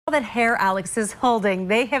That hair Alex is holding.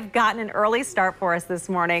 They have gotten an early start for us this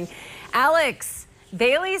morning. Alex,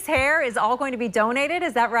 Bailey's hair is all going to be donated,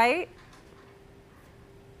 is that right?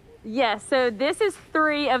 Yes, so this is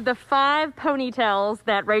 3 of the 5 ponytails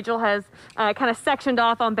that Rachel has kind of sectioned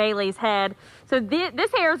off on Bailey's head. So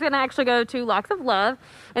this hair is going to actually go to Locks of Love.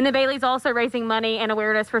 And then Bailey's also raising money and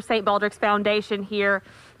awareness for St. Baldrick's Foundation here.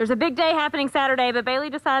 There's a big day happening Saturday, but Bailey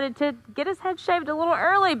decided to get his head shaved a little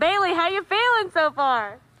early. Bailey, how you feeling so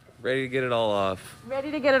far? Ready to get it all off.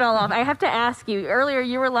 Ready to get it all off. I have to ask you, earlier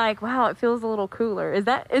you were like, wow, it feels a little cooler.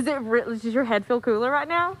 Does your head feel cooler right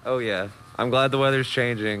now? Oh yeah. I'm glad the weather's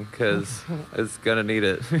changing because it's gonna need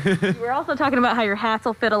it. We're also talking about how your hats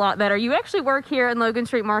will fit a lot better. You actually work here in Logan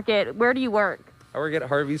Street Market. Where do you work? I work at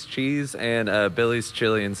Harvey's Cheese and Billy's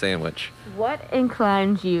Chili and Sandwich. What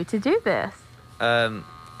inclined you to do this?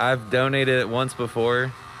 I've donated it once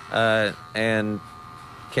before, and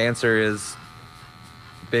cancer is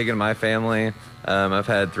big in my family. I've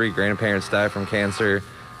had 3 grandparents die from cancer,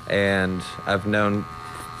 and I've known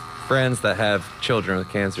friends that have children with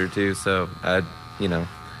cancer too, so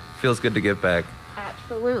feels good to give back.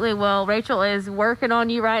 Absolutely. Well, Rachel is working on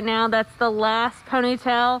you right now. That's the last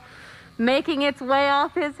ponytail making its way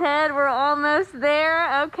off his head. We're almost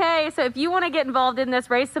there. Okay, so if you want to get involved in this,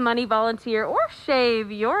 raise some money, volunteer, or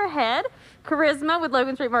shave your head, Charisma with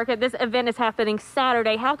Logan Street Market. This event is happening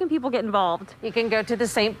Saturday. How can people get involved? You can go to the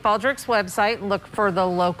St. Baldrick's website, look for the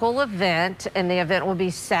local event, and the event will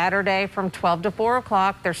be Saturday from 12 to 4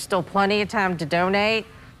 o'clock. There's still plenty of time to donate,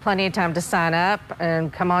 plenty of time to sign up,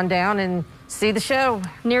 and come on down and see the show.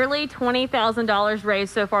 Nearly $20,000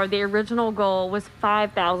 raised so far. The original goal was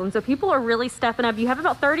 $5,000. So people are really stepping up. You have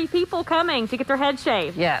about 30 people coming to get their head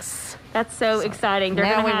shaved. Yes. That's so exciting.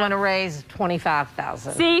 Now we want to raise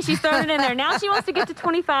 $25,000. See, she's throwing it in there. Now she wants to get to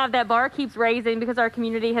 25. That bar keeps raising because our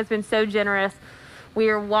community has been so generous. We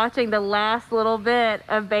are watching the last little bit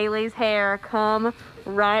of Bailey's hair come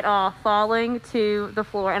right off, falling to the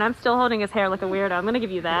floor. And I'm still holding his hair like a weirdo. I'm going to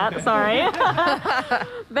give you that. Sorry.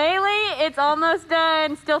 Bailey, it's almost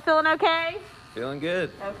done. Still feeling okay? Feeling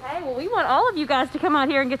good. Okay, well, we want all of you guys to come out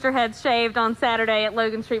here and get your heads shaved on Saturday at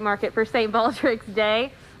Logan Street Market for St. Baldrick's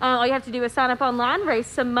Day. All you have to do is sign up online, raise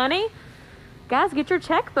some money. Guys, get your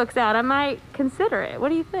checkbooks out. I might consider it. What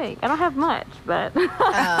do you think? I don't have much, but...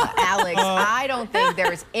 Alex, I don't think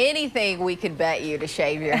there's anything we could bet you to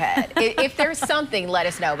shave your head. If there's something, let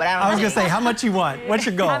us know, but I don't I was going to say, how much you want? What's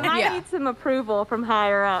your goal? I might need some approval from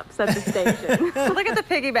higher ups at the station. Look at the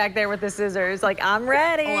piggy back there with the scissors. Like, I'm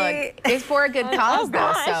ready. Look, it's for a good cause,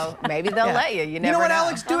 though, so maybe they'll let you. You never know. You know what,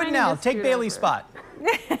 Alex? Do it now. Take Bailey's spot.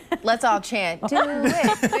 Let's all chant, do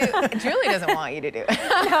it. Julie doesn't want you to do it.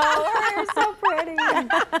 No, you're so pretty.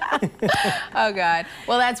 Oh, God.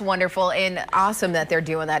 Well, that's wonderful and awesome that they're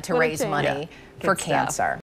doing that to raise money for cancer.